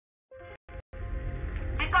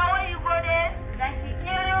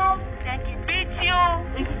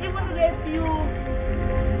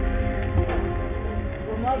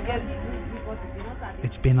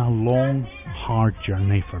It's been a long, hard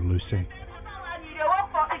journey for Lucy.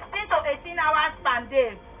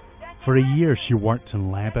 For a year she worked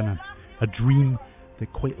in Lebanon, a dream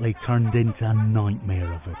that quickly turned into a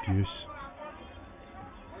nightmare of abuse.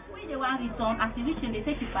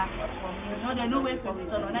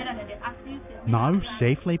 Now,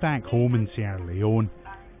 safely back home in Sierra Leone,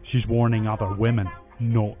 she's warning other women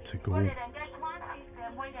not to go.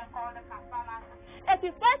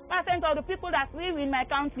 85% of the people that live in my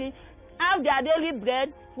country have their daily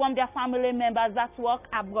bread from their family members that work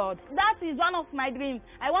abroad. That is one of my dreams.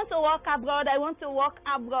 I want to work abroad, I want to work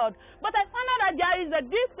abroad. But I found out that there is a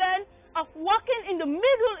difference of working in the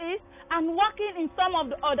Middle East and working in some of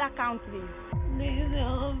the other countries. Please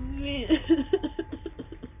help me.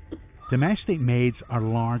 Domestic maids are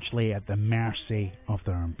largely at the mercy of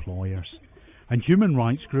their employers. And human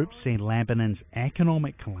rights groups say Lebanon's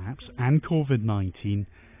economic collapse and COVID-19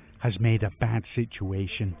 has made a bad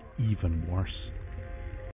situation even worse.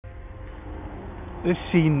 This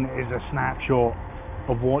scene is a snapshot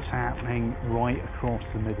of what's happening right across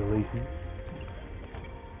the Middle East.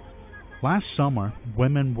 Last summer,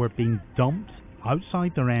 women were being dumped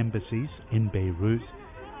outside their embassies in Beirut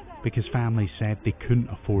because families said they couldn't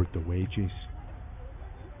afford the wages.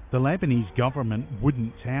 The Lebanese government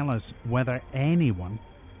wouldn't tell us whether anyone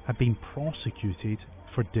had been prosecuted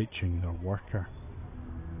for ditching their worker.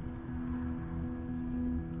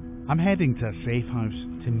 I'm heading to a safe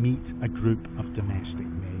house to meet a group of domestic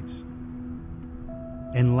maids.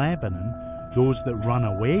 In Lebanon, those that run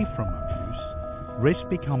away from abuse risk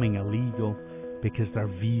becoming illegal because their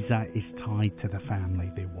visa is tied to the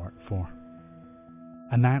family they work for.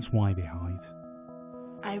 And that's why they hide.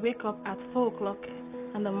 I wake up at 4 o'clock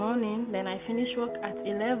in the morning, then I finish work at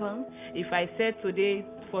 11. If I said today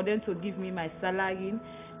for them to give me my salary,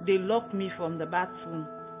 they lock me from the bathroom.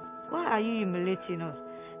 Why are you humiliating us?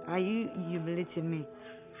 Are you humiliating me?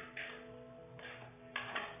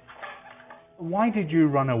 Why did you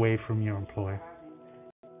run away from your employer?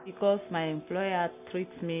 Because my employer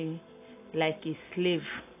treats me like a slave.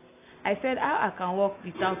 I said how I can work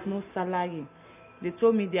without no salary. They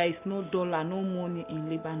told me there is no dollar, no money in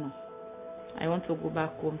Lebanon. I want to go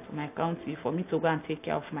back home to my country for me to go and take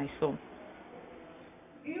care of my son.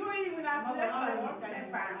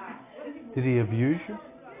 Did he abuse you?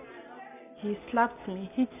 He slapped me,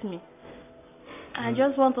 hit me. I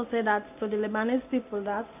just want to say that to the Lebanese people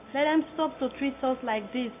that let them stop to treat us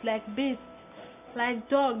like this, like beasts, like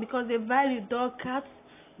dogs, because they value dog, cats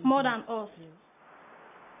more than us.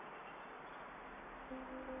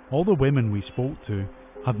 All the women we spoke to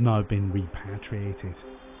have now been repatriated,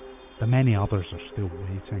 but many others are still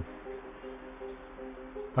waiting.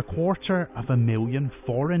 250,000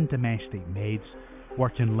 foreign domestic maids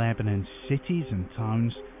work in Lebanon's cities and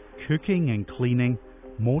towns, cooking and cleaning,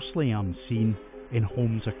 mostly unseen, in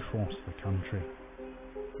homes across the country.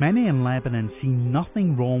 Many in Lebanon see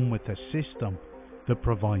nothing wrong with a system that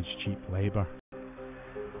provides cheap labour.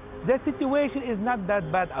 The situation is not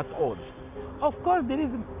that bad at all. Of course, there is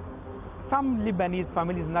some Lebanese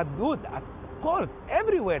families not good. Of course,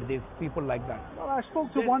 everywhere there's people like that. Well, I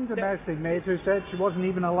spoke to one domestic maid who said she wasn't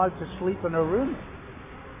even allowed to sleep in her room.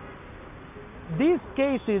 These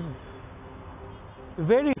cases,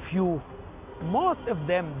 very few. Most of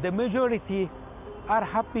them, the majority, are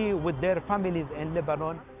happy with their families in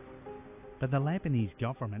Lebanon. But the Lebanese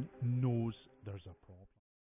government knows there's a problem.